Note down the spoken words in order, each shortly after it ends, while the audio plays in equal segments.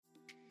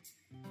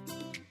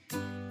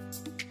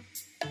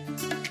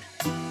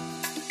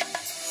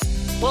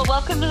Well,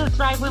 welcome to the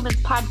Thrive Women's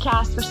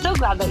Podcast. We're so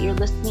glad that you're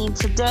listening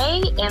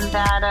today and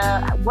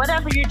that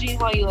whatever you're doing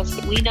while you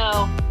listen, we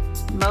know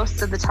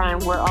most of the time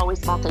we're always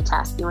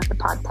multitasking with the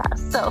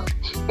podcast. So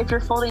if you're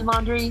folding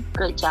laundry,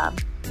 great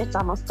job. It's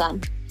almost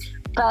done.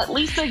 But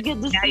Lisa,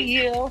 good to see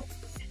you.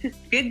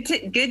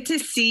 Good to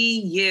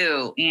see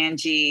you,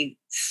 Angie.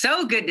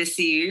 So good to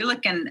see you. You're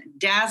looking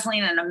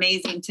dazzling and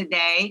amazing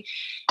today.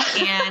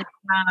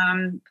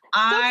 And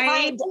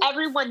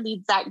everyone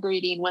needs that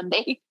greeting when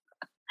they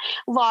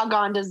log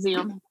on to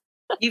Zoom.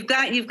 You've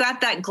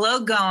got that glow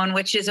going,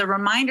 which is a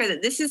reminder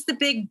that this is the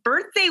big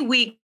birthday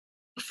week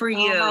for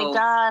you. Oh my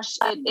gosh,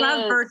 I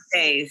love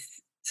birthdays.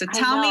 So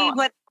tell me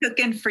what's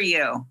cooking for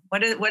you.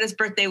 What does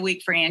birthday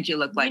week for Angie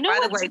look like?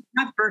 By the way, it's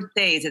not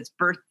birthdays, it's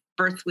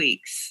birth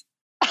weeks.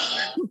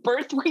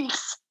 Birth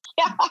weeks.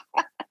 Yeah.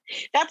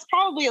 That's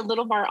probably a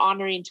little more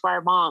honoring to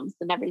our moms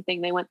and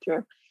everything they went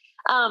through.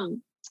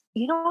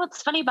 You know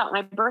what's funny about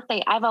my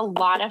birthday? I have a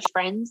lot of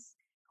friends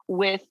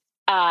with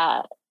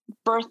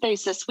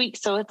birthdays this week.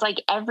 So it's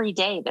like every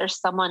day there's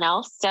someone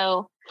else.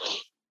 So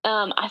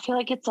I feel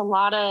like it's a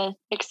lot of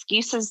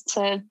excuses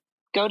to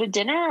go to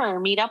dinner or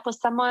meet up with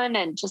someone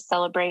and just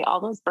celebrate all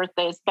those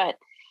birthdays. But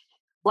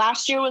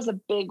last year was a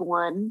big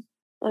one.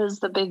 It was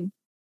the big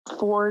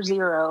 40,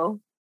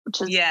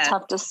 which is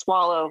tough to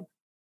swallow.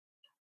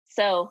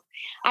 So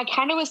I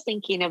kind of was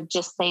thinking of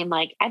just saying,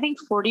 like, I think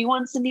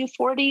 41's the new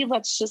 40.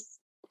 Let's just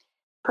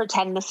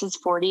pretend this is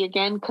 40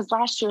 again. Because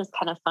last year was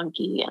kind of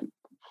funky and,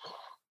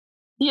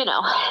 you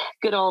know,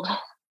 good old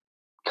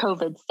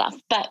COVID stuff.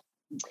 But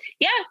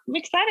yeah, I'm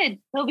excited.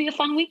 It'll be a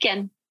fun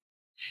weekend.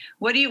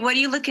 What are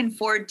you looking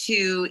forward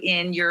to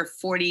in your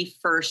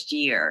 41st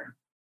year?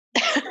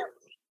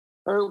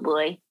 Oh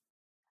boy.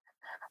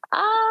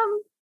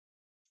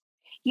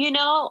 You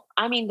know,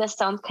 I mean, this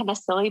sounds kind of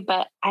silly,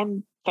 but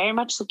I'm very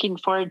much looking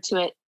forward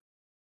to it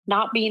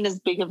not being as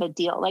big of a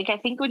deal. Like, I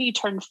think when you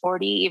turn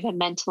 40, even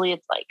mentally,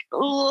 it's like,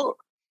 oh,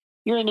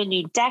 you're in a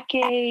new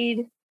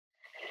decade.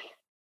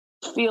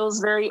 Feels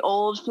very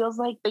old. Feels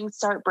like things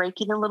start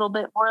breaking a little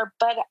bit more.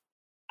 But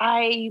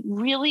I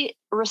really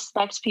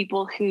respect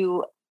people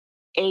who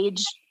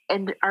age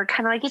and are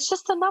kind of like, it's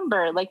just a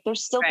number. Like,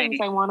 there's still things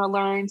I want to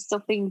learn, still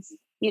things,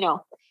 you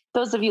know.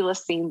 Those of you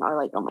listening are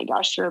like, oh my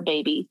gosh, you're a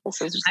baby. This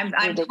is just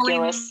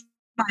ridiculous.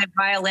 I'm pulling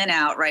my violin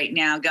out right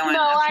now going, okay,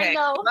 I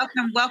know.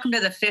 Welcome to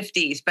the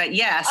 50s. But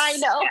yes, I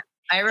know. Yeah,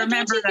 I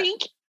remember that.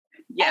 Think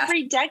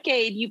every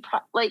decade,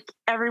 like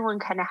everyone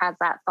kind of has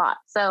that thought.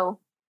 So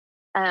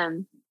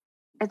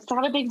it's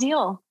not a big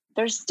deal.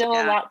 There's still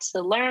a lot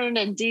to learn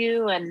and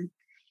do and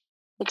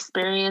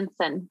experience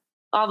and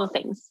all the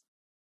things.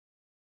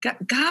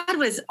 God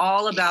was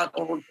all about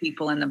old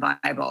people in the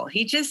Bible.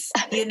 He just,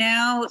 he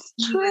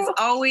was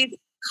always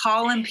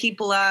calling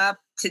people up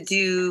to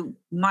do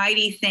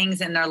mighty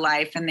things in their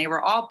life. And they were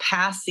all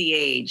past the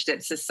age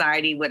that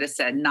society would have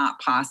said not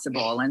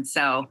possible. And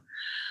so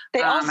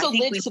they also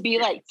lived to be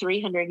like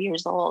 300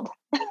 years old.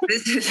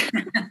 This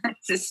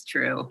is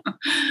true.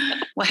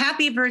 Well,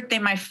 happy birthday,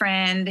 my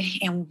friend.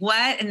 And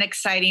what an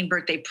exciting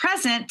birthday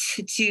present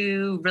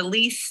to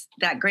release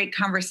that great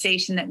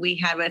conversation that we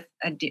had with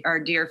our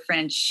dear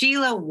friend,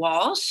 Sheila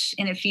Walsh.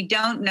 And if you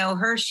don't know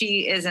her,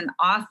 she is an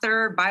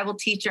author, Bible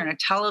teacher, and a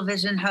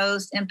television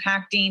host,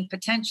 impacting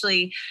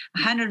potentially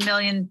 100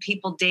 million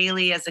people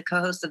daily as a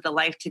co-host of the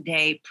Life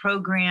Today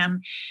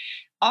program.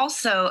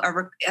 Also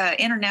an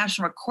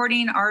international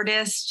recording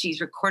artist. She's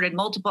recorded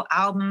multiple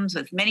albums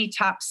with many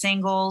top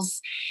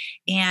singles.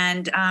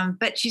 And,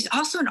 but she's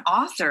also an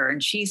author,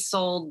 and she's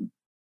sold,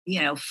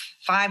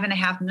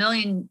 5.5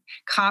 million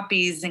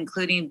copies,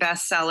 including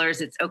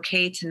bestsellers. It's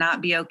Okay to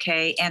Not Be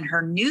Okay. And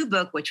her new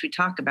book, which we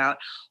talk about,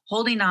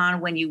 Holding On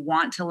When You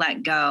Want to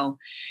Let Go.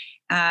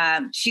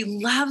 She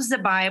loves the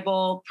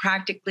Bible.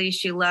 Practically,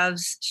 she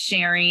loves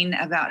sharing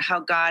about how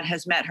God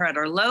has met her at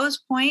her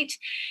lowest point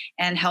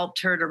and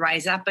helped her to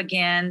rise up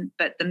again.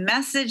 But the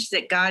message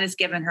that God has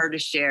given her to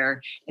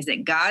share is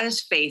that God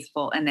is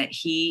faithful and that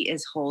He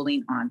is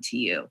holding on to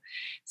you.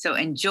 So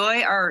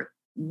enjoy our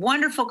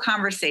wonderful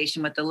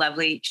conversation with the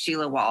lovely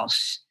Sheila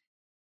Walsh.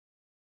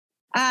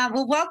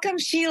 Well, welcome,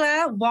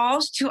 Sheila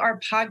Walsh, to our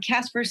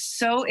podcast. We're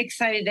so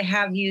excited to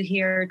have you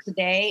here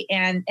today.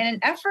 And in an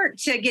effort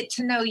to get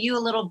to know you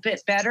a little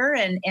bit better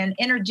and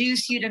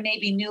introduce you to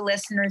maybe new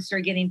listeners who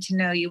are getting to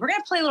know you, we're going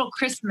to play a little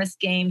Christmas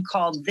game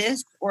called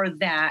This or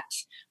That,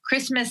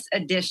 Christmas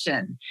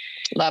edition.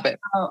 Love it.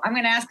 I'm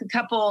going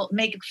to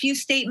make a few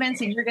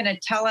statements, and you're going to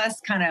tell us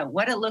kind of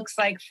what it looks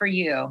like for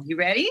you. You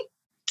ready?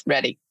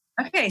 Ready.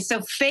 Okay,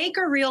 so fake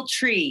or real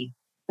tree?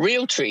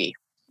 Real tree.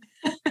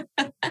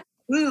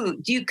 Ooh,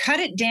 do you cut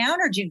it down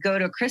or do you go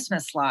to a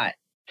Christmas lot?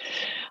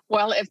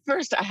 Well, at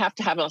first I have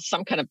to have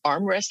some kind of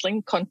arm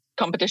wrestling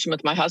competition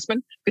with my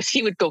husband, because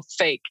he would go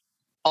fake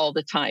all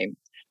the time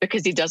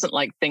because he doesn't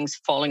like things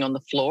falling on the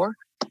floor.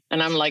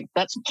 And I'm like,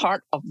 that's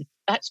part of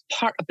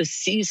the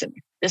season.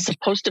 It's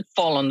supposed to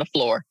fall on the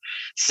floor.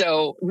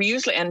 So we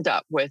usually end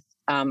up with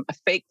a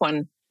fake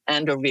one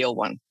and a real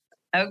one.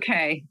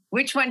 Okay.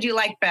 Which one do you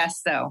like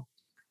best, though?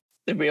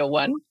 The real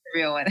one. The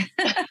real one.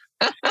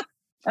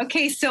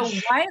 Okay, so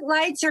white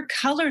lights or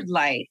colored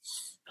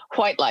lights?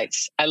 White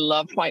lights. I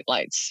love white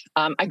lights.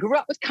 I grew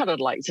up with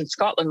colored lights in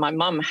Scotland. My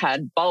mum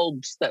had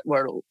bulbs that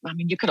were, I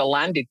mean, you could have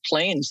landed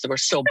planes that were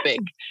so big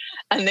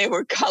and they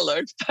were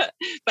colored,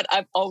 but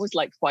I've always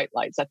liked white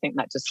lights. I think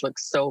that just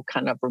looks so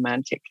kind of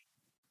romantic.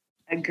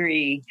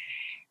 Agree.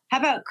 How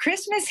about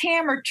Christmas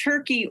ham or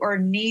turkey or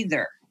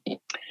neither?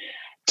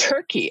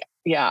 Turkey.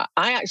 Yeah,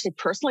 I actually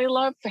personally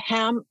love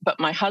ham, but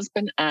my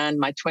husband and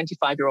my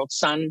 25-year-old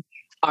son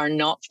are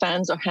not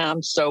fans of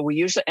ham. So we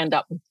usually end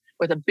up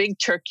with a big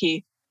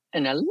turkey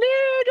and a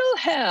little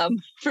ham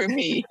for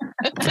me.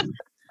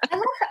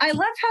 I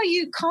love how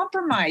you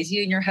compromise,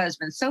 you and your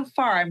husband. So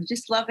far, I'm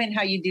just loving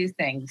how you do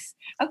things.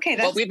 Okay.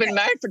 Well, we've been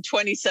married for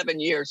 27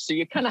 years, so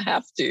you kind of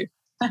have to.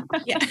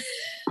 Yeah.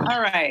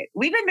 All right.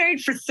 We've been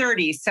married for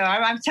 30, so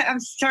I'm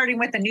starting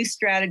with a new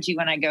strategy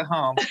when I go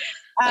home.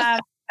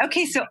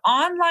 Okay, so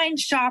online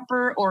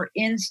shopper or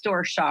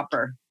in-store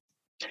shopper?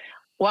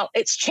 Well,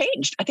 it's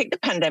changed. I think the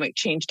pandemic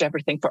changed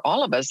everything for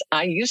all of us.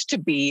 I used to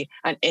be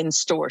an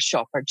in-store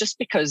shopper just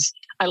because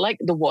I like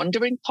the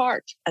wandering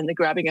part and the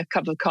grabbing a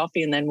cup of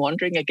coffee and then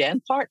wandering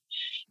again part.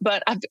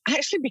 But I've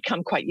actually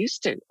become quite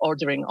used to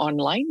ordering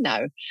online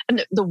now.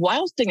 And the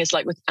wild thing is,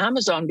 like with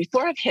Amazon,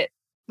 before I've hit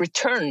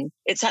return,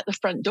 it's at the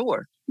front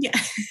door. Yeah.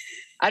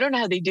 I don't know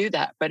how they do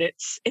that, but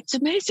it's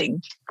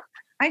amazing.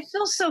 I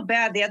feel so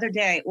bad. The other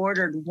day, I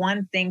ordered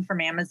one thing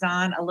from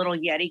Amazon, a little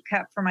Yeti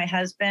cup for my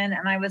husband.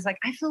 And I was like,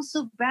 I feel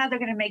so bad. They're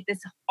going to make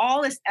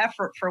all this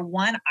effort for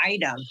one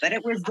item, but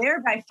it was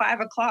there by 5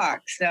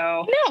 o'clock.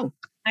 So no.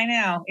 I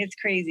know, it's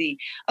crazy.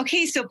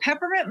 Okay. So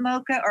peppermint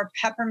mocha or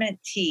peppermint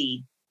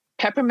tea?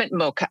 Peppermint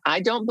mocha.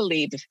 I don't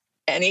believe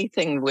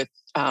anything with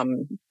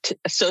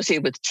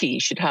associated with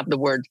tea should have the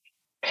word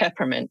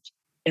peppermint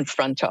in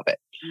front of it.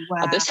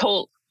 Wow. This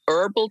whole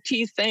herbal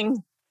tea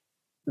thing,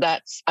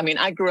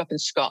 I grew up in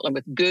Scotland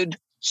with good,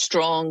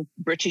 strong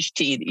British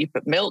tea that you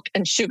put milk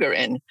and sugar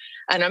in.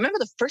 And I remember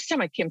the first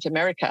time I came to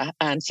America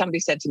and somebody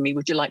said to me,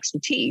 would you like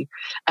some tea?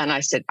 And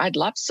I said, I'd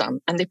love some.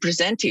 And they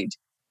presented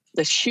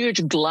this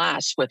huge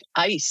glass with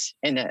ice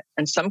in it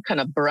and some kind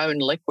of brown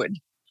liquid.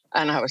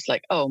 And I was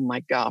like, oh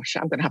my gosh,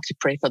 I'm going to have to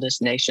pray for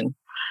this nation.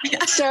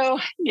 So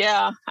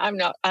yeah, I'm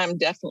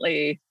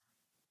definitely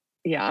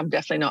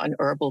not an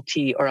herbal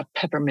tea or a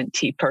peppermint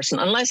tea person,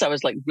 unless I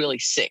was like really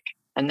sick.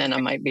 And then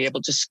I might be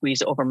able to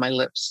squeeze it over my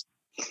lips.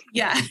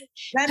 Yeah.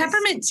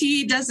 Peppermint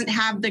tea doesn't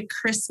have the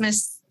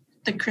Christmas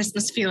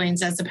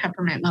feelings as a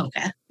peppermint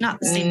mocha. Not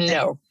the same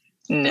thing.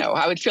 No.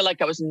 I would feel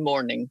like I was in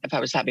mourning if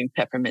I was having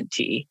peppermint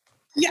tea.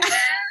 Yeah.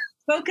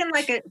 Spoken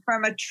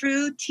from a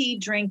true tea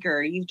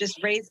drinker. You've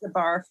just raised the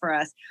bar for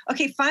us.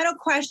 Okay, final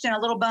question, a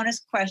little bonus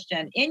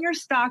question. In your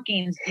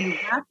stockings, do you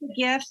wrap the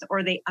gifts or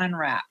are they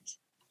unwrapped?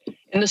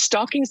 In the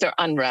stockings, they're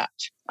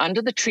unwrapped.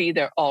 Under the tree,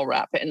 they're all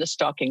wrapped, but in the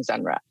stockings,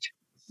 unwrapped.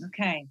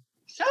 Okay.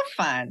 So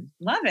fun.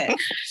 Love it.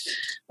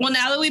 Well,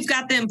 now that we've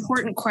got the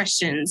important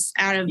questions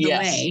out of the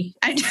way,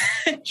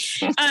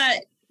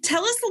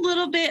 tell us a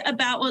little bit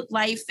about what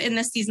life in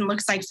this season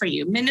looks like for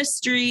you,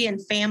 ministry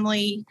and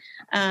family.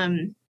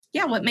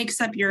 What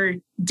makes up your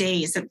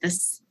days at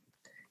this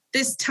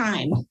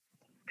time?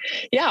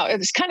 Yeah,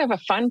 it's kind of a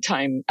fun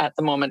time at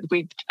the moment.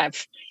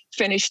 I've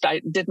finished.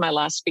 I did my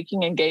last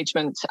speaking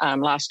engagement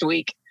last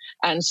week,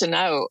 and so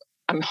now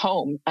I'm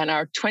home. And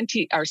our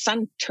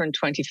son turned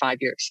 25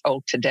 years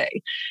old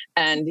today,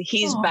 and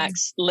he's back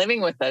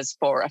living with us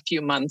for a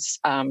few months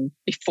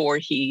before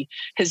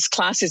his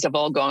classes have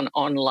all gone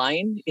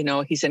online. You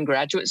know, he's in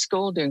graduate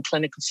school doing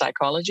clinical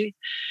psychology,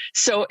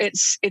 so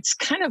it's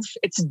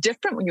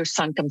different when your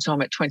son comes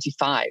home at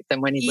 25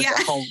 than when he was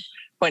at home.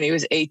 When he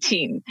was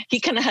 18, he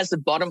kind of has the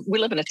bottom. We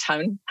live in a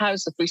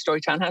townhouse, a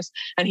 3-story townhouse,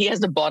 and he has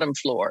the bottom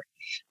floor,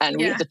 and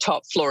we have the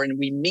top floor, and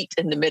we meet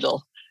in the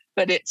middle.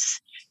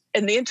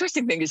 And the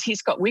interesting thing is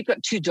we've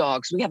got 2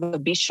 dogs. We have a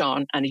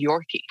Bichon and a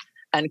Yorkie,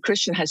 and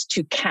Christian has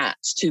 2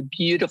 cats, 2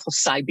 beautiful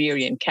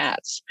Siberian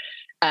cats,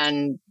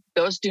 and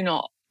those do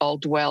not all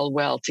dwell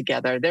well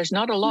together. There's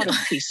not a lot of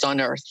peace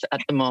on earth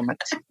at the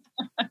moment.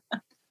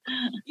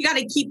 You got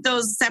to keep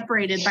those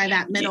separated by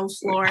that middle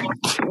floor.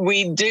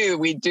 We do.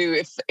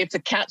 If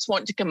the cats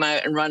want to come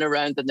out and run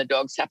around, then the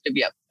dogs have to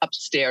be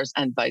upstairs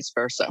and vice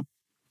versa.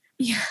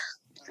 Yeah,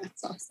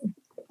 that's awesome.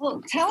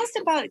 Well, tell us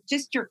about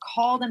just your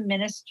call to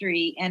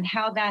ministry and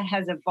how that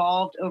has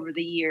evolved over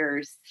the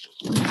years.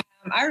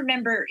 I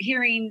remember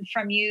hearing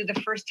from you the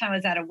first time I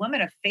was at a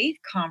Women of Faith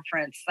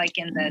conference, like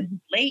in the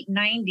late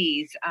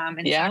 90s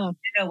in Sacramento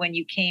when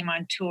you came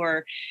on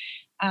tour.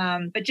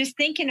 But just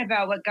thinking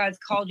about what God's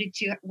called you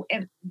to,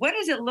 and what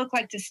does it look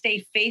like to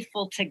stay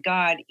faithful to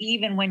God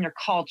even when your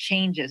call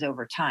changes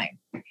over time?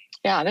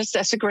 Yeah,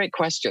 that's a great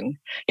question.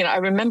 You know, I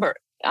remember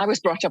I was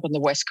brought up on the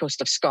west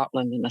coast of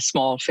Scotland in a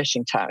small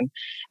fishing town,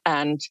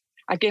 and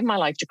I gave my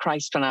life to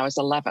Christ when I was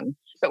 11.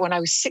 But when I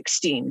was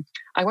 16,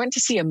 I went to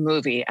see a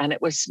movie, and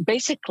it was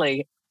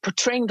basically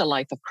portraying the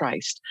life of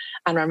Christ.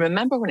 And I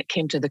remember when it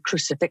came to the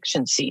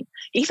crucifixion scene,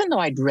 even though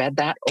I'd read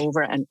that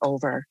over and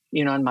over,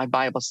 you know, in my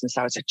Bible since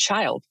I was a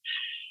child,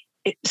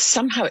 it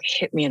somehow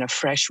hit me in a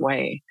fresh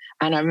way.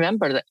 And I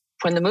remember that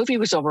when the movie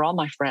was over, all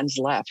my friends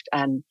left,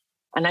 and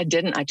I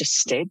just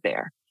stayed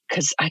there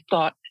because I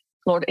thought,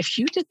 Lord, if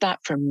you did that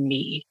for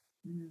me,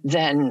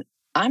 then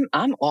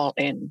I'm all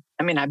in.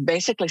 I mean, I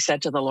basically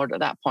said to the Lord at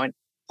that point,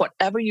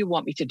 whatever you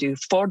want me to do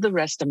for the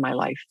rest of my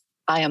life,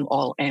 I am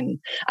all in.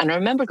 And I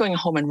remember going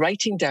home and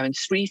writing down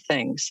 3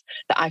 things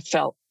that I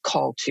felt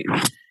called to.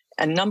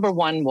 And number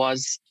 1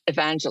 was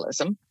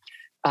evangelism.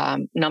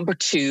 Number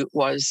 2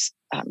 was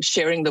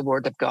sharing the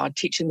word of God,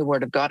 teaching the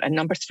word of God. And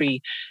number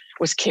 3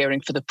 was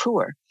caring for the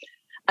poor.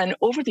 And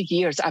over the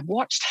years, I've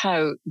watched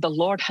how the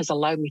Lord has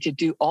allowed me to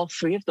do all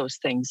 3 of those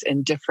things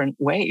in different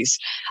ways.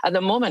 At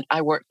the moment,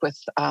 I work with,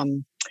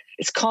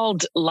 it's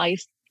called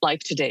Life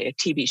Today, a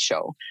TV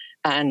show.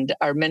 And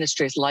our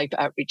ministry is Life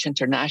Outreach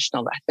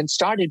International. That's been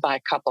started by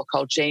a couple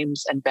called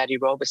James and Betty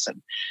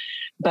Robeson.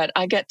 But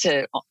I get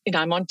to,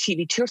 I'm on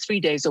TV 2 or 3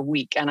 days a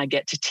week, and I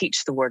get to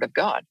teach the word of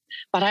God.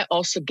 But I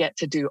also get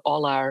to do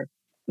all our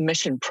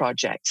mission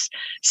projects.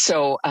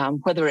 So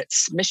whether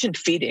it's mission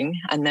feeding,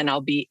 and then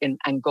I'll be in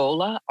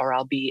Angola, or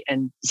I'll be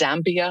in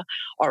Zambia,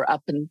 or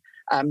up in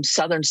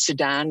southern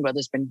Sudan, where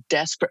there's been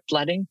desperate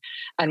flooding,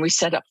 and we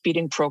set up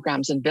feeding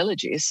programs in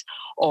villages,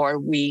 or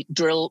we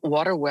drill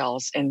water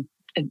wells in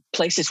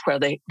places where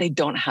they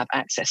don't have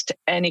access to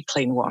any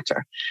clean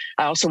water.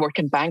 I also work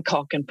in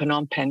Bangkok and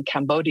Phnom Penh,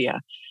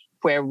 Cambodia,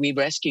 where we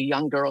rescue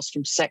young girls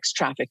from sex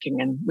trafficking.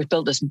 And we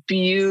built this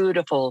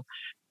beautiful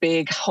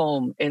big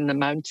home in the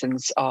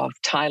mountains of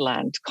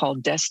Thailand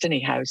called Destiny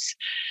House.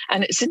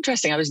 And it's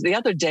interesting. The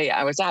other day,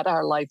 I was at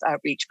our Life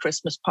Outreach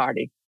Christmas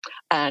party,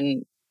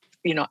 and,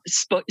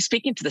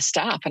 speaking to the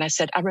staff, and I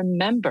said, I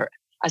remember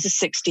as a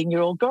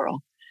 16-year-old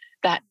girl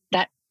that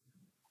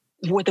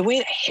with the way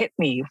it hit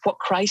me, what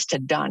Christ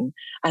had done,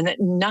 and that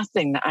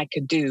nothing that I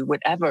could do would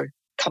ever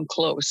come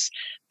close,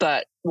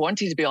 but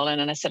wanting to be all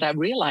in. And I said, I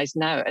realize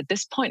now at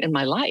this point in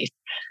my life,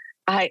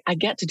 I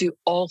get to do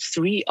all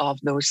 3 of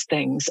those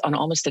things on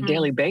almost a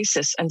daily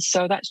basis. And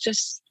so that's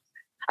just,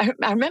 I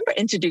remember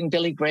interviewing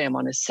Billy Graham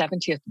on his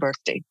 70th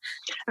birthday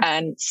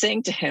and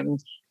saying to him,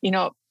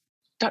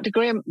 Dr.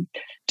 Graham,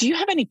 do you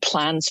have any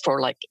plans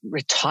for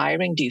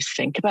retiring? Do you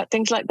think about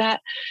things like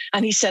that?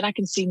 And he said, I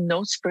can see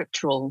no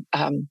scriptural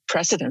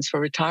precedence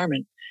for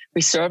retirement. We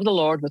serve the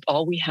Lord with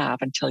all we have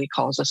until he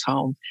calls us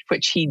home,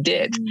 which he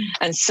did.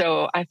 And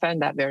so I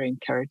found that very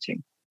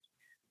encouraging.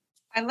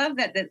 I love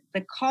that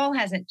the call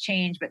hasn't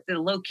changed, but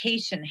the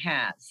location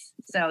has.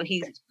 So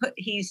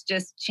he's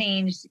just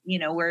changed,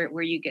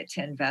 where you get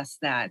to invest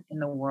that in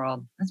the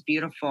world. That's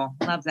beautiful.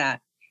 Love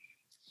that.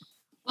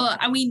 Well,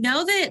 we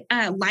know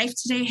that Life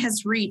Today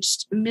has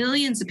reached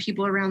millions of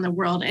people around the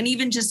world. And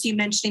even just you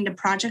mentioning the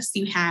projects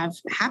you have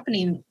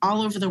happening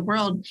all over the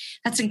world,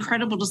 that's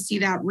incredible to see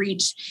that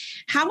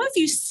reach. How have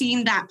you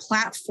seen that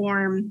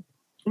platform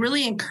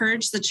really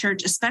encourage the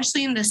church,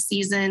 especially in this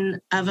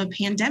season of a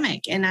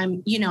pandemic? And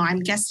I'm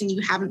guessing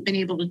you haven't been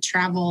able to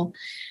travel,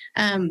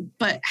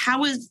 but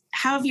how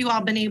have you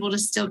all been able to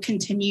still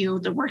continue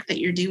the work that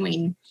you're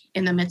doing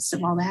in the midst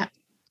of all that?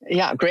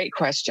 Yeah, great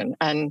question.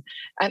 And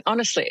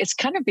honestly, it's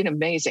kind of been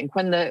amazing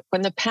when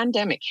the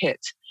pandemic hit.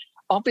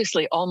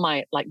 Obviously, all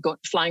my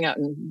flying out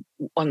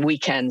on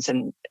weekends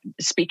and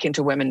speaking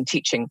to women,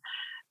 teaching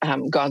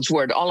God's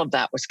word, all of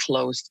that was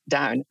closed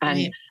down. And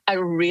right. I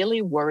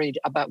really worried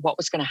about what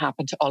was going to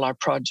happen to all our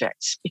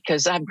projects,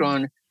 because I've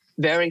grown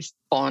very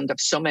fond of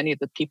so many of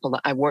the people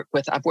that I've worked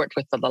with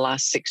for the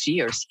last 6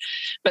 years.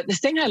 But the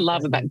thing I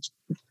love about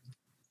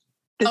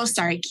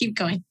keep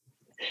going.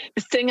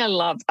 The thing I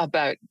love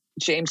about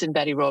James and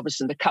Betty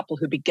Robeson, the couple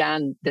who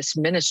began this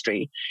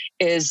ministry,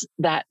 is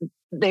that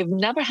they've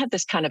never had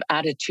this kind of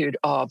attitude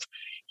of,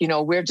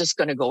 we're just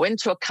going to go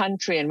into a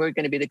country and we're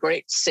going to be the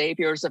great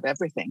saviors of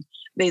everything.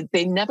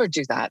 They never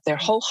do that. Their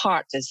whole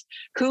heart is,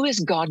 who is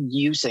God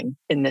using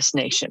in this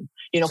nation?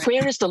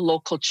 Where is the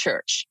local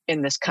church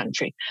in this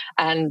country?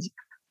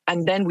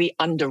 And then we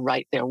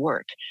underwrite their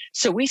work.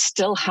 So we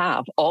still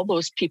have all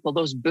those people,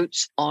 those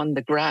boots on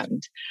the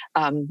ground,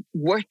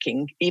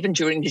 working even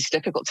during these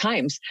difficult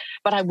times.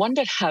 But I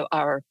wondered how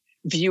our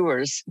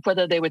viewers,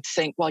 whether they would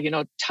think, well,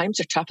 times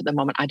are tough at the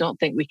moment. I don't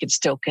think we can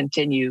still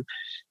continue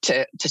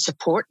to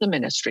support the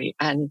ministry.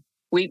 And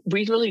we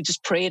really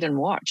just prayed and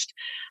watched.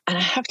 And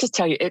I have to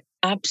tell you, it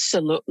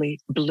absolutely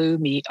blew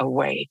me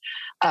away.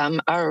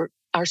 Our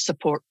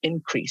support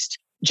increased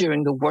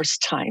during the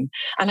worst time.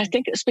 And I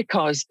think it's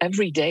because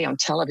every day on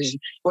television,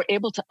 we're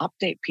able to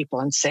update people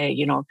and say,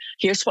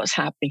 here's what's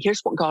happening. Here's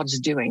what God's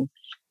doing.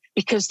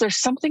 Because there's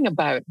something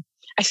about,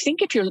 I think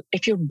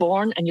if you're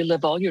born and you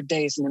live all your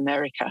days in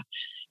America,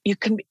 you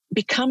can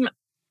become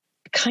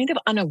kind of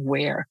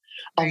unaware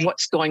of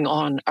what's going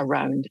on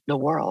around the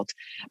world.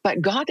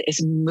 But God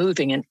is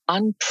moving in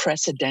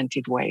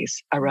unprecedented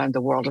ways around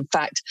the world. In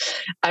fact,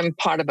 I'm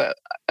part of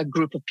a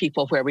group of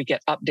people where we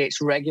get updates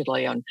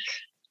regularly on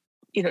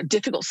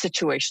difficult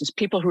situations,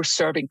 people who are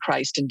serving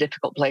Christ in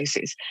difficult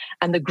places.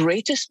 And the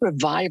greatest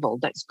revival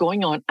that's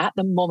going on at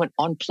the moment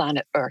on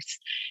planet Earth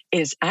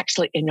is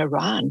actually in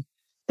Iran.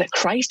 that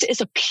Christ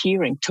is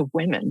appearing to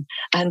women.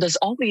 And there's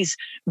all these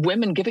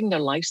women giving their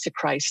lives to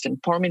Christ and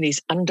forming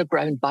these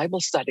underground Bible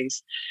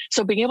studies.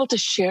 So being able to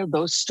share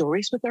those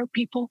stories with our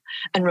people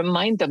and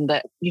remind them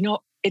that,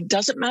 it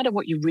doesn't matter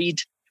what you read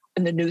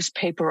in the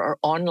newspaper or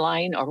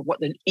online or what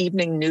the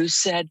evening news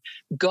said,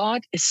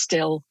 God is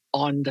still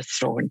on the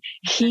throne.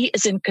 He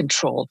is in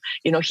control.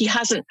 He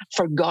hasn't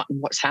forgotten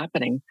what's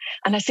happening.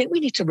 And I think we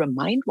need to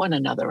remind one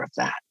another of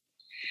that.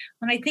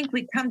 And I think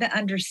we come to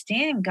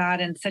understand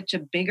God in such a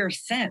bigger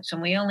sense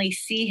when we only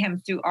see him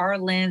through our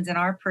lens and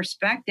our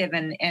perspective,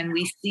 and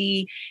we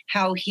see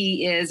how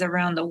he is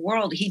around the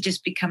world. He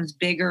just becomes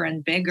bigger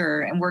and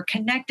bigger, and we're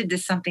connected to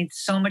something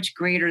so much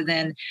greater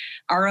than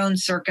our own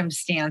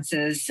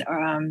circumstances.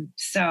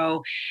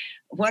 So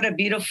what a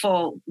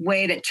beautiful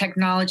way that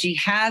technology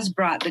has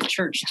brought the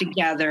church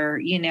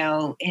together, in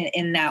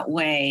that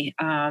way.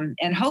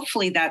 And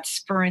hopefully that's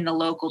spurring the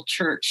local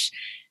church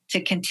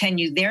to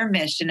continue their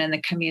mission in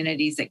the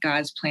communities that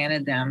God's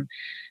planted them.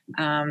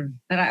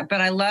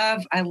 But I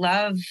love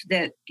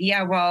that.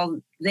 Yeah,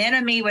 well,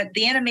 what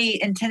the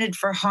enemy intended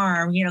for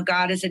harm,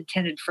 God is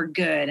intended for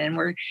good, and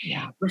we're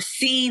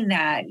seeing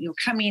that.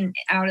 Coming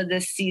out of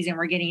this season,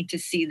 we're getting to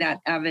see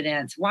that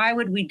evidence. Why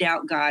would we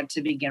doubt God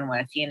to begin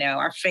with?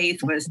 Our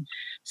faith was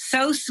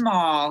so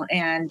small,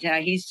 and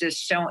He's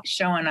just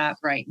showing up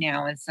right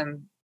now in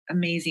some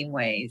amazing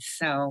ways.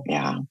 So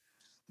yeah.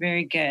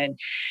 Very good.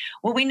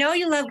 Well, we know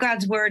you love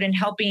God's word and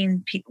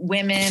helping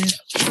women,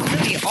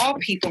 really all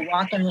people,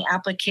 walk in the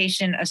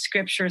application of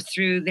Scripture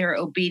through their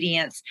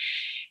obedience.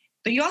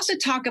 But you also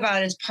talk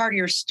about, as part of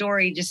your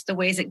story, just the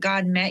ways that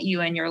God met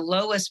you in your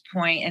lowest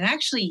point and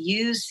actually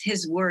used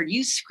his word,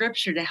 used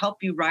Scripture to help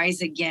you rise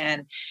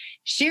again.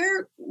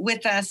 Share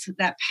with us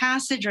that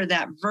passage or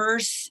that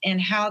verse and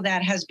how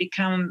that has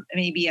become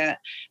maybe a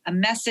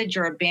message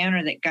or a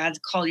banner that God's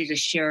called you to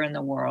share in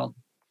the world.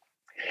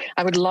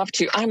 I would love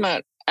to. I'm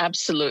an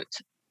absolute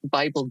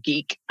Bible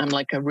geek. I'm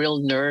like a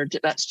real nerd.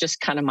 That's just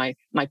kind of my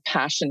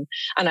passion.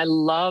 And I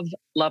love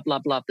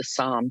the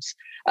Psalms.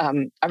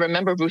 I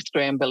remember Ruth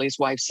Graham, Billy's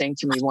wife, saying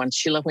to me once,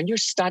 Sheila, when you're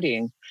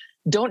studying,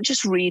 don't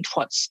just read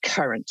what's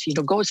current.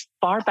 Go as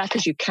far back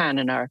as you can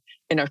in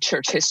our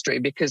church history,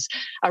 because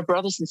our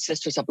brothers and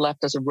sisters have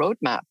left us a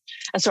roadmap.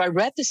 And so I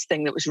read this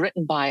thing that was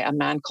written by a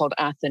man called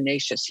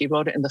Athanasius. He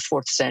wrote it in the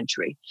 4th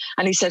century.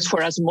 And he says,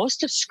 whereas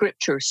most of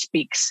Scripture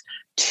speaks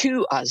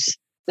to us,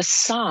 the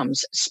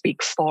Psalms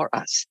speak for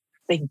us.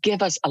 They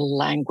give us a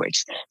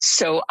language.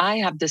 So I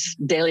have this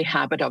daily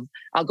habit of,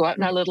 I'll go out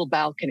in our little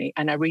balcony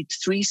and I read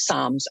 3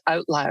 Psalms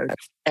out loud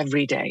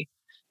every day,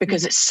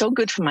 because it's so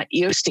good for my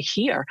ears to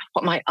hear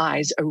what my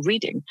eyes are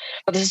reading.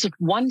 But there's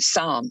one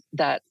Psalm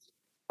that,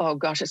 oh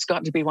gosh, it's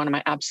got to be one of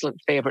my absolute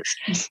favorites.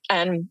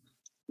 And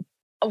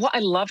what I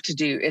love to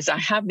do is I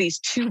have these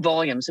 2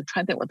 volumes. I'm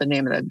trying to think what the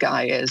name of the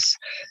guy is.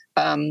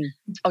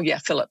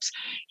 Phillips.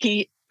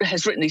 He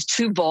has written these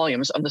 2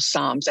 volumes on the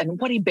Psalms. And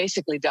what he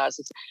basically does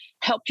is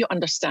help you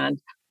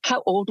understand,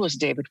 how old was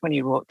David when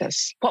he wrote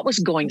this? What was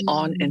going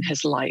on in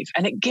his life?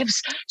 And it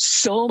gives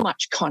so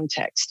much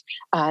context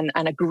and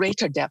a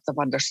greater depth of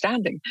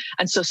understanding.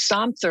 And so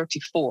Psalm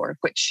 34,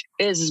 which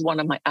is one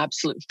of my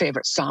absolute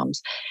favorite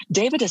Psalms,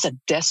 David is a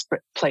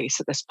desperate place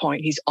at this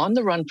point. He's on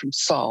the run from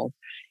Saul.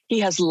 He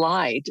has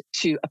lied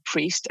to a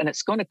priest, and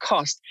it's going to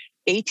cost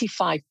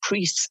 85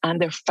 priests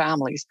and their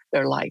families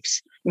their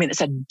lives. I mean,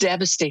 it's a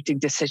devastating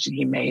decision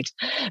he made.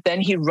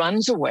 Then he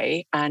runs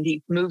away and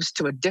he moves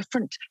to a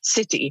different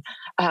city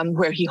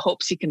where he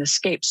hopes he can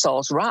escape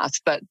Saul's wrath.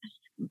 But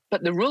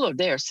the ruler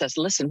there says,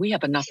 listen, we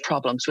have enough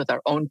problems with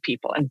our own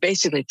people, and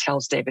basically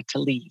tells David to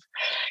leave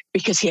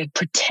because he had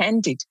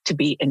pretended to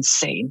be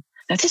insane.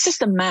 Now, this is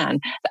the man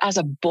that as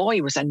a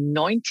boy was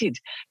anointed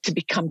to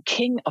become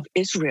king of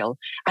Israel,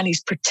 and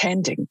he's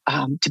pretending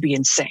to be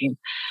insane.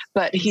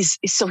 But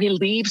so he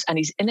leaves and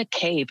he's in a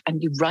cave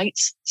and he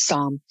writes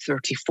Psalm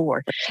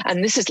 34.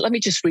 And let me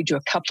just read you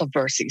a couple of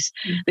verses.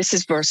 This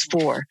is verse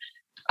 4.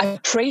 I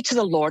prayed to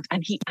the Lord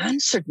and he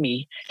answered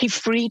me. He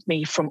freed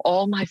me from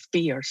all my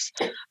fears.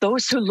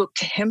 Those who look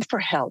to him for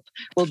help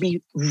will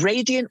be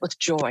radiant with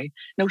joy.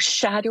 No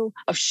shadow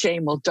of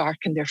shame will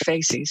darken their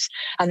faces.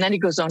 And then he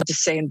goes on to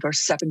say in verse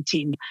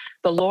 17,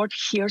 the Lord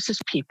hears his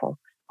people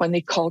when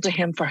they call to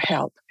him for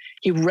help.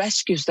 He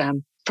rescues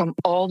them from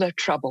all their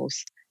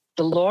troubles.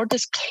 The Lord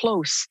is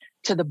close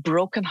to the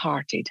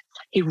brokenhearted.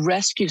 He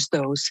rescues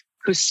those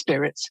whose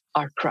spirits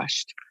are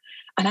crushed.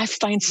 And I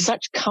find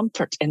such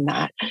comfort in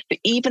that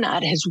even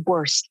at his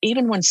worst,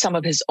 even when some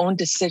of his own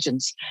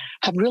decisions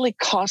have really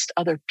cost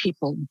other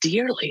people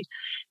dearly,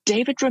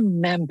 David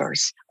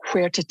remembers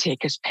where to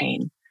take his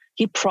pain.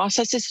 He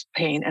processes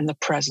pain in the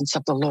presence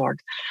of the Lord.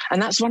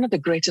 And that's one of the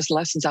greatest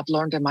lessons I've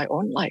learned in my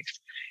own life,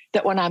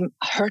 that when I'm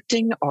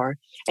hurting or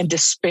in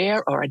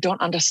despair or I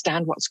don't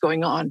understand what's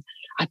going on,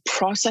 I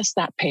process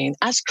that pain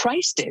as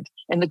Christ did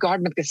in the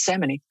Garden of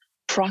Gethsemane,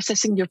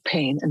 processing your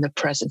pain in the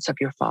presence of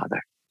your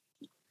Father.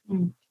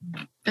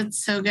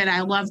 That's so good.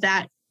 I love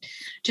that.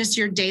 Just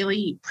your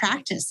daily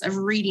practice of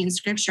reading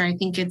Scripture. I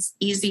think it's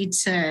easy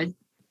to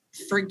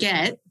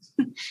forget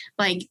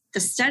like the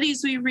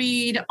studies we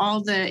read,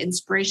 all the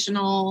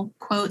inspirational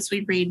quotes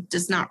we read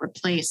does not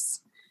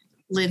replace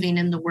living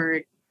in the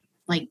Word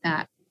like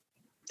that.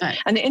 But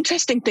And the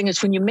interesting thing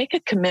is when you make a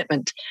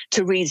commitment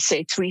to read,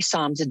 say, 3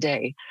 Psalms a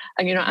day,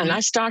 and, and I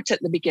start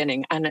at the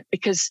beginning, and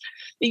because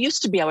it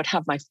used to be I would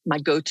have my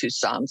go-to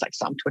Psalms, like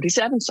Psalm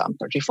 27, Psalm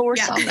 34,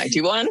 Psalm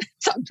 91,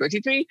 Psalm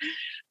 23.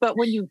 But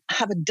when you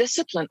have a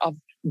discipline of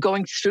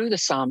going through the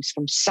Psalms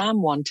from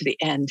Psalm 1 to the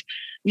end,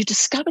 you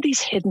discover these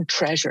hidden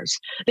treasures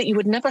that you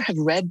would never have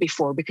read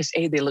before because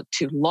A, they look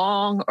too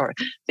long, or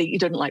that you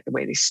didn't like the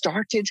way they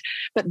started.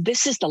 But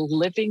this is the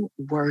living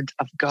Word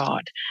of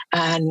God.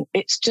 And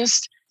it's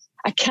just,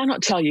 I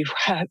cannot tell you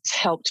how it's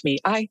helped me.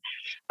 I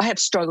have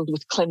struggled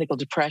with clinical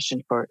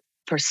depression for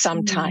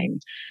some time.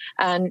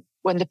 And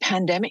when the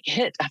pandemic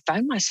hit, I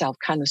found myself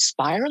kind of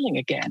spiraling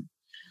again.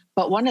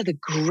 But one of the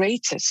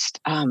greatest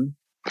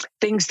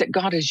things that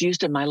God has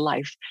used in my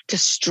life to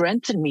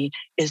strengthen me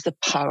is the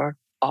power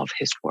of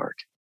His Word.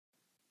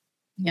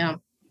 Yeah.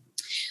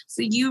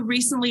 So you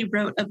recently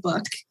wrote a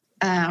book,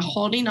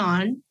 Holding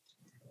On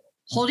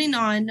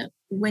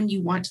When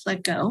You Want to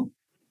Let Go.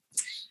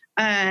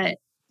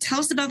 Tell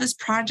us about this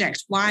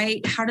project.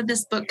 How did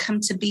this book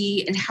come to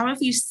be? And how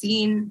have you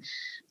seen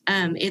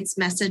its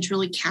message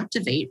really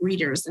captivate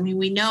readers? I mean,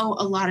 we know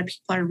a lot of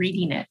people are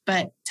reading it,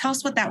 but tell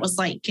us what that was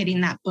like,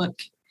 getting that book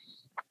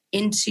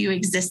into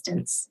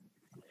existence.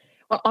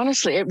 Well,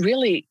 honestly, it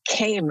really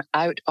came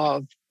out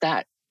of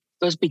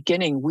those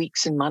beginning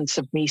weeks and months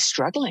of me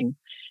struggling,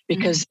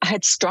 because I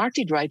had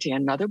started writing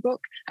another book.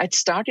 I'd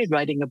started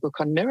writing a book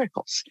on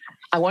miracles.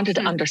 I wanted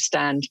to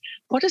understand,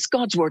 what does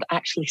God's Word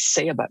actually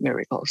say about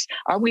miracles?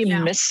 Are we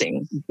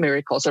missing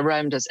miracles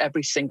around us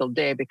every single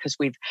day because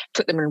we've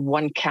put them in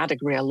one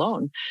category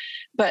alone?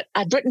 But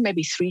I'd written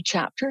maybe 3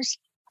 chapters.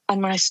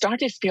 And when I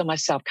started to feel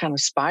myself kind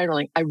of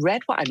spiraling, I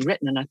read what I'd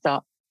written and I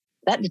thought,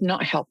 that did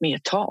not help me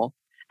at all.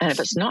 And if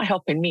it's not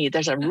helping me,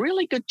 there's a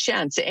really good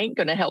chance it ain't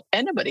going to help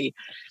anybody.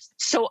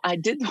 So I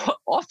did what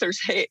authors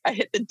hate. I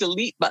hit the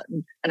delete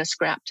button and I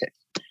scrapped it.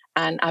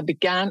 And I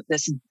began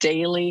this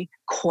daily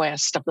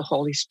quest of the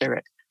Holy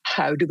Spirit.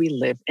 How do we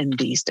live in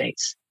these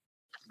days?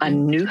 I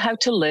knew how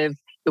to live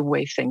the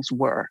way things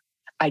were.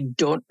 I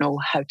don't know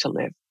how to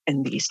live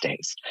in these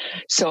days.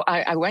 So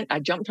I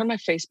jumped on my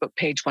Facebook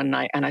page one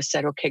night and I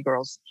said, okay,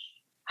 girls,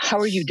 how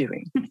are you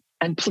doing?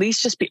 And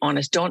please just be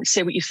honest. Don't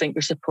say what you think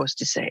you're supposed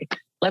to say.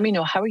 Let me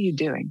know, how are you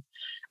doing?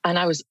 And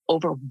I was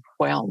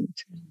overwhelmed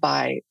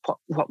by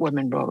what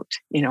women wrote.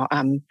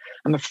 I'm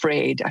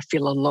afraid. I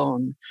feel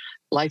alone.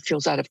 Life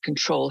feels out of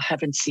control.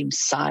 Heaven seems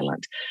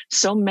silent.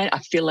 So many, I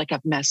feel like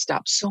I've messed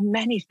up. So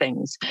many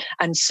things.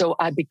 And so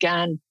I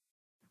began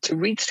to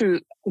read through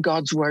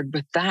God's Word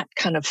with that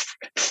kind of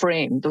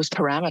frame, those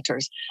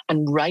parameters,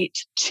 and write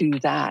to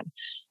that.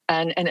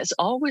 And it's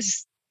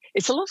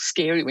a little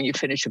scary when you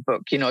finish a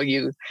book.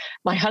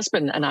 My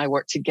husband and I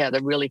work together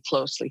really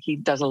closely. He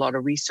does a lot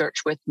of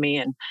research with me,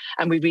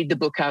 and we read the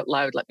book out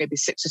loud, like maybe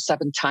 6 or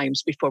 7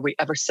 times before we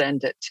ever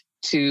send it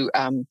to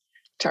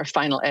our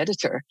final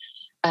editor.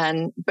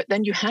 But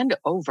then you hand it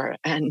over,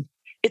 and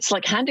it's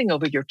like handing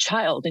over your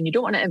child, and you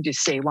don't want him to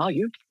say, wow,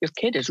 your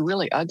kid is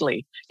really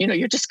ugly.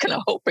 You're just kind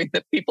of hoping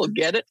that people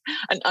get it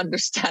and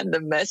understand the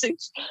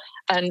message.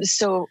 And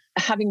so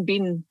having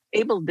been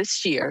able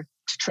this year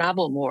to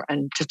travel more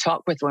and to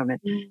talk with women,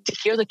 to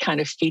hear the kind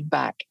of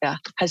feedback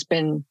has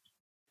been,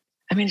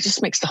 it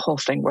just makes the whole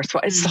thing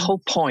worthwhile. It's the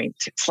whole point.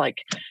 It's like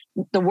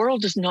the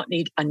world does not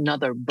need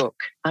another book.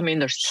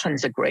 There's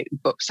tons of great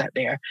books out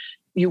there.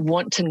 You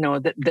want to know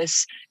that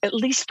this, at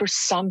least for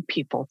some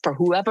people, for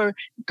whoever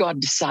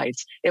God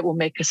decides, it will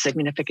make a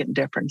significant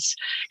difference.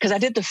 Because I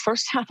did the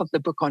first half of the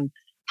book on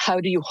how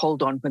do you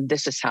hold on when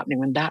this is happening,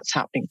 when that's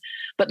happening.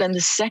 But then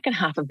the second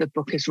half of the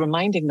book is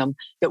reminding them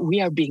that we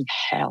are being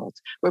held.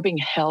 We're being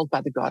held by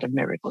the God of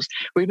miracles.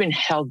 We're being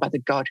held by the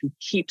God who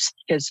keeps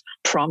His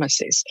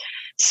promises.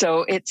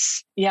 So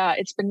it's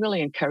been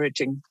really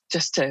encouraging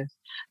just to,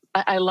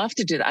 I love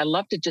to do that. I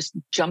love to just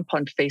jump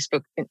on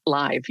Facebook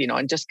live,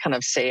 and just kind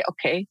of say,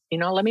 okay,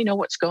 let me know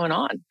what's going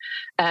on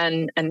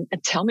and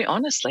tell me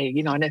honestly,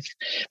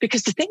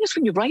 because the thing is,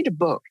 when you write a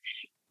book,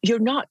 you're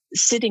not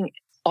sitting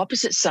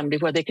opposite somebody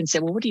where they can say,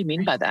 well, what do you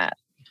mean by that?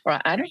 Or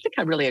I don't think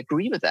I really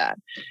agree with that.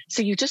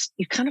 So you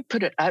kind of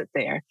put it out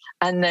there.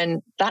 And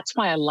then that's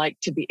why I like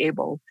to be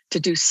able to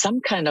do some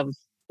kind of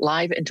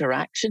live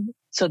interaction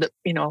so that,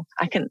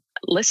 I can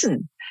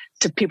listen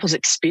to people's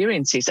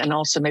experiences and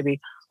also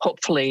maybe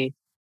hopefully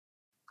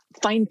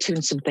fine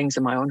tune some things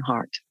in my own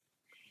heart.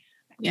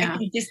 Yeah. I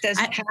think just as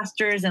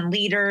pastors and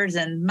leaders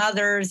and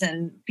mothers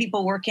and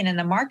people working in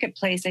the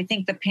marketplace, I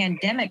think the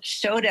pandemic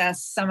showed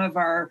us some of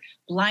our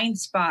blind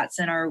spots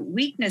and our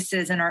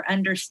weaknesses and our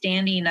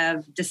understanding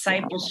of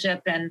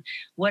discipleship and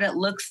what it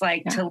looks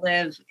like to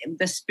live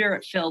the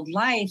Spirit-filled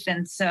life.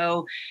 And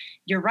so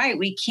you're right.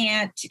 We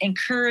can't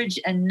encourage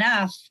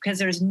enough, because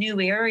there's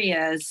new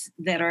areas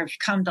that have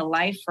come to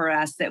life for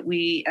us that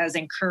we as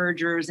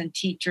encouragers and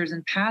teachers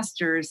and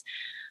pastors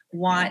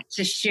want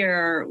to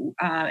share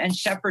and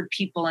shepherd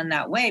people in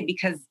that way,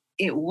 because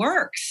it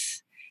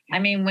works. I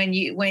mean, when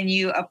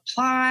you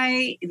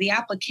apply the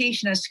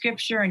application of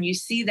scripture and you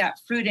see that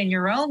fruit in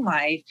your own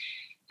life,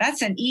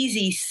 that's an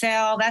easy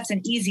sell. That's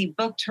an easy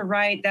book to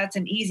write. That's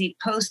an easy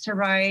post to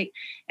write,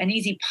 an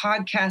easy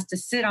podcast to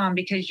sit on,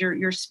 because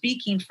you're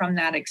speaking from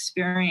that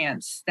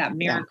experience, that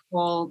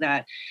miracle,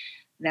 that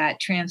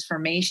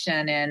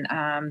transformation. And,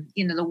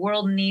 the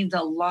world needs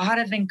a lot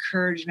of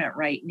encouragement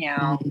right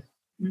now.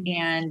 Mm-hmm.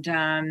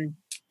 And,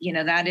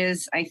 that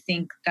is, I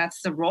think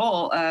that's the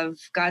role of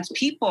God's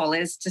people,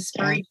 is to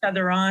spur each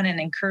other on and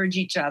encourage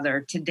each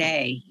other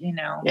today,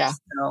 Yeah.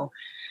 So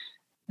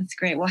that's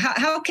great. Well,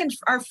 how can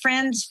our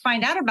friends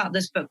find out about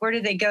this book? Where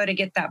do they go to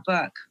get that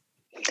book?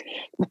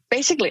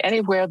 Basically,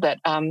 anywhere that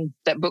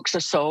books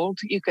are sold,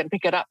 you can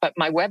pick it up. But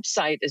my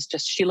website is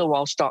just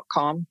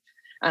SheilaWalsh.com.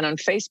 And on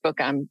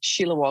Facebook, I'm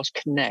Sheila Walsh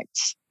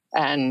Connects.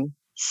 And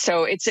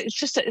so it's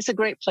a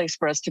great place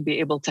for us to be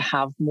able to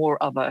have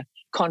more of a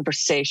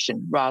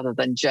conversation rather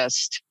than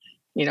just,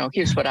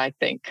 here's what I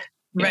think.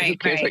 Who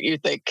cares what you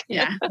think?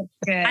 Yeah.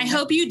 I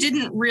hope you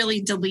didn't really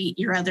delete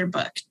your other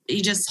book.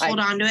 You just hold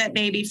on to it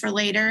maybe for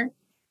later.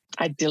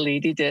 I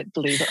deleted it,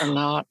 believe it or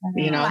not,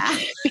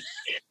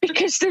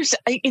 because there's,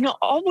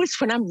 always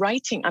when I'm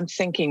writing, I'm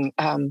thinking,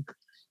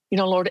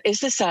 Lord, is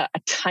this a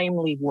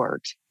timely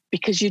word?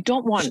 Because you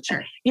don't want,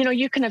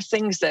 you can have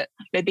things that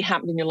maybe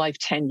happened in your life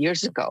 10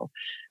 years ago,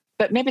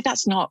 but maybe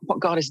that's not what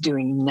God is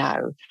doing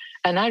now.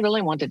 And I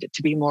really wanted it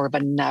to be more of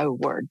a now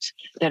word,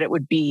 that it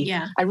would be,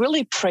 I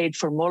really prayed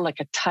for more like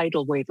a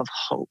tidal wave of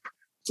hope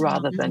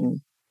rather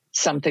than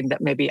something that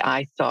maybe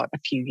I thought a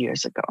few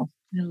years ago.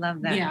 I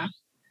love that. Yeah.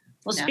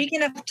 Well,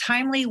 speaking of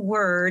timely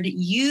word,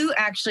 you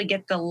actually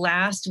get the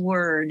last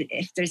word.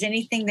 If there's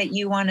anything that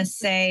you want to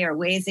say or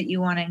ways that you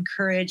want to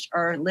encourage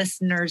our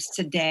listeners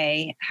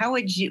today,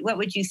 what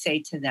would you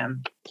say to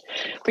them?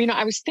 Well,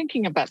 I was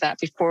thinking about that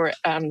before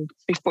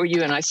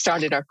you and I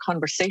started our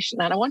conversation,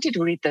 and I wanted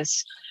to read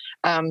this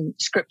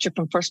scripture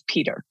from 1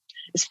 Peter.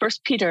 It's 1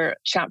 Peter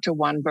chapter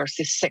 1,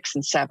 verses 6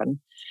 and 7.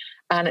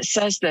 And it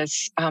says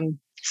this,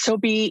 so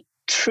be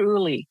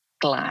truly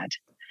glad.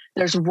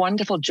 There's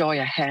wonderful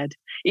joy ahead,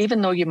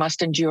 even though you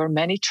must endure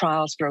many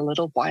trials for a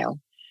little while.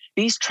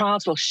 These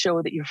trials will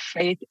show that your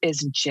faith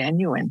is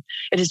genuine.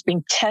 It has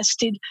been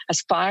tested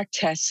as fire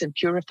tests and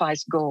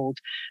purifies gold,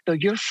 though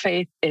your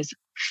faith is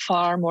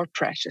far more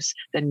precious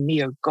than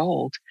mere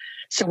gold.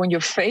 So when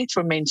your faith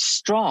remains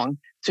strong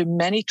through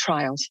many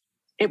trials,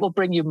 it will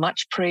bring you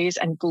much praise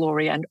and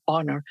glory and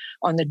honor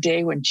on the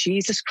day when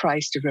Jesus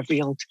Christ is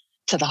revealed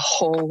to the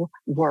whole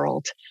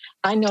world.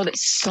 I know that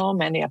so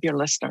many of your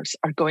listeners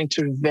are going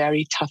through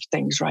very tough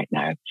things right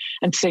now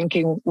and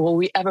thinking, will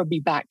we ever be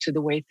back to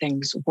the way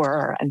things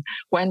were? And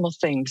when will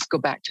things go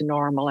back to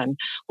normal? And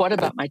what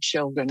about my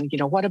children?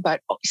 What about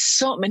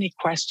so many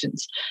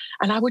questions?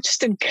 And I would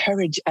just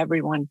encourage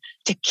everyone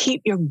to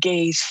keep your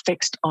gaze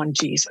fixed on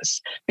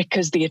Jesus,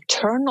 because the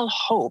eternal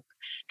hope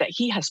that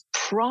he has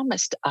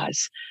promised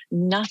us,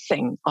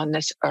 nothing on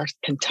this earth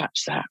can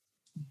touch that.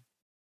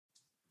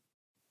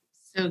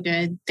 So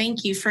good.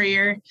 Thank you for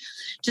your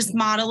just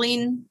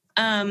modeling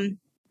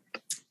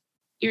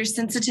your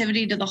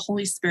sensitivity to the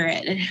Holy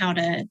Spirit and how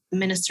to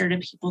minister to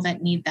people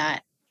that need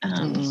that.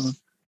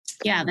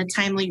 The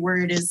timely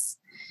word is,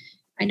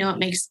 I know it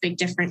makes a big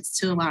difference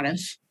to a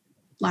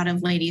lot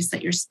of ladies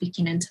that you're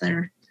speaking into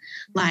their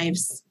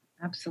lives.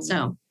 Absolutely.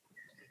 So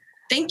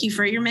thank you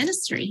for your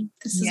ministry.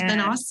 This has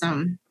been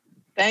awesome.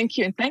 Thank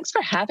you. And thanks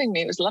for having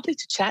me. It was lovely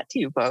to chat to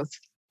you both.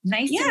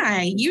 Nice.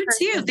 Yeah, you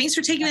too. Thanks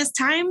for taking this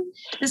time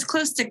this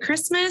close to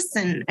Christmas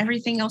and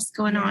everything else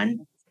going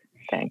on.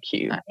 Thank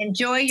you.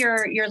 Enjoy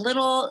your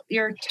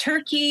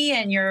turkey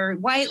and your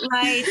white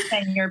lights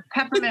and your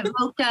peppermint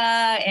mocha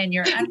and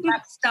your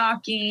unwrapped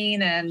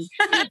stocking. And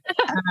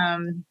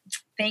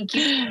thank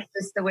you for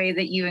just the way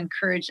that you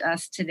encourage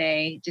us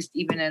today, just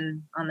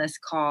even on this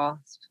call.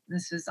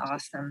 This was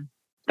awesome.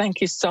 Thank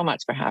you so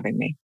much for having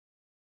me.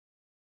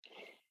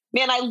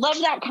 Man, I love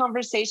that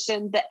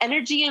conversation. The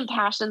energy and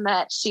passion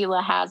that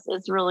Sheila has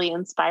is really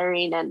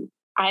inspiring. And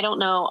I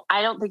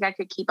don't think I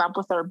could keep up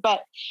with her,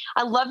 but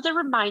I love the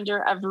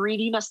reminder of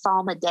reading a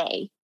psalm a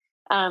day.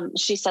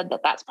 She said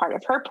that that's part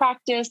of her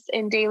practice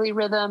in daily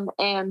rhythm.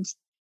 And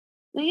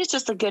I think it's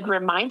just a good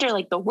reminder,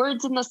 like the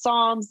words in the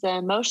Psalms, the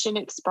emotion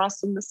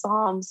expressed in the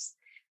Psalms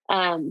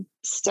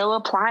still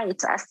apply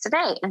to us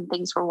today and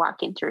things we're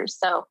walking through.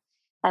 So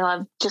I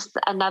love just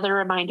another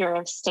reminder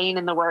of staying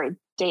in the Word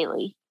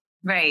daily.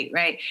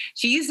 Right.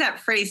 She used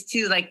that phrase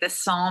too, like the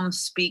Psalms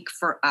speak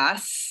for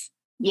us.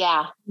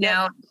 Yeah.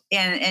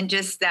 And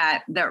just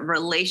that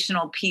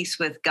relational piece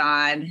with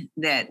God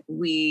that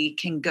we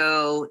can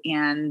go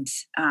and,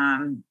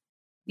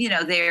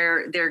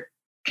 they're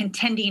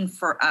contending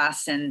for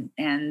us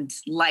and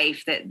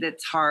life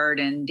that's hard.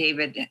 And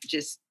David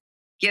just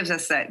gives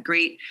us that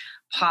great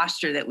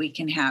posture that we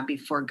can have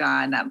before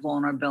God, that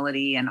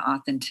vulnerability and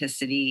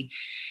authenticity.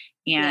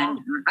 And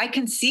I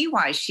can see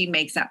why she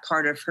makes that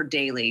part of her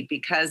daily,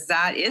 because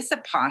that is a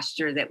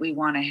posture that we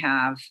want to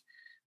have.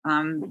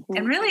 And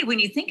really, when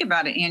you think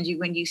about it, Angie,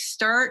 when you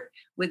start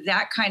with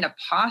that kind of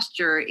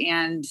posture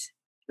and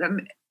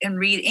and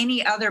read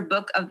any other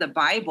book of the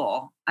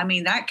Bible, I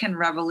mean, that can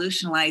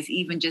revolutionize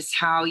even just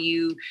how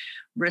you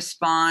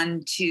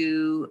respond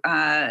to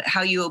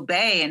how you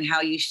obey and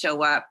how you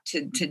show up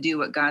to do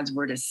what God's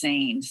word is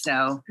saying.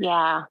 So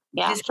yeah,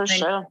 for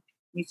sure.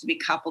 Needs to be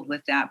coupled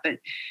with that.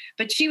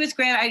 But she was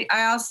great.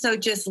 I also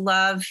just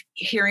love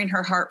hearing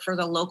her heart for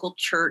the local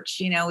church.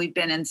 You know, we've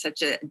been in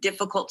such a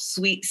difficult,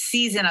 sweet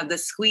season of the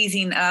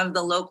squeezing of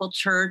the local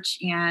church.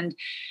 And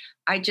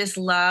I just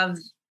love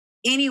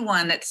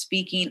anyone that's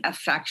speaking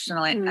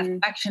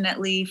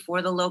affectionately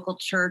for the local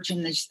church.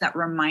 And just that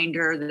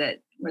reminder that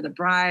we're the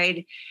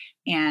bride,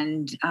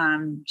 and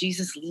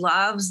Jesus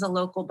loves the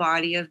local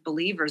body of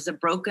believers, the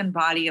broken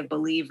body of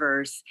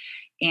believers.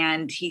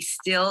 And he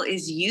still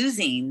is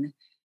using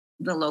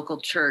the local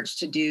church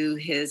to do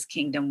his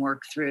kingdom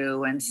work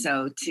through. And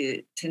so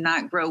to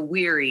not grow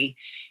weary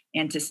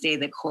and to stay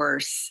the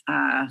course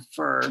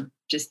for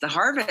just the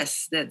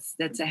harvest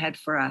that's ahead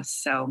for us.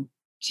 So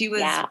she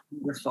was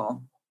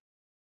wonderful.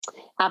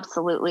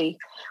 Absolutely.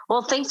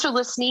 Well, thanks for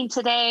listening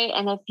today.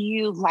 And if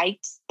you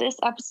liked this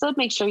episode,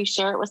 make sure you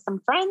share it with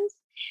some friends.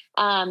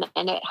 And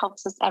it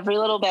helps us every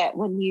little bit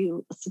when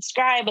you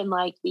subscribe and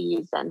like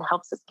these, and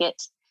helps us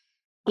get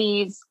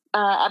these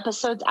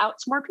episodes out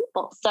to more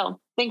people. So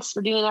thanks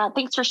for doing that.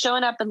 Thanks for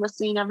showing up and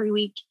listening every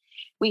week.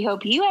 We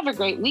hope you have a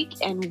great week,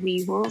 and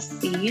we will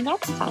see you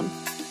next time.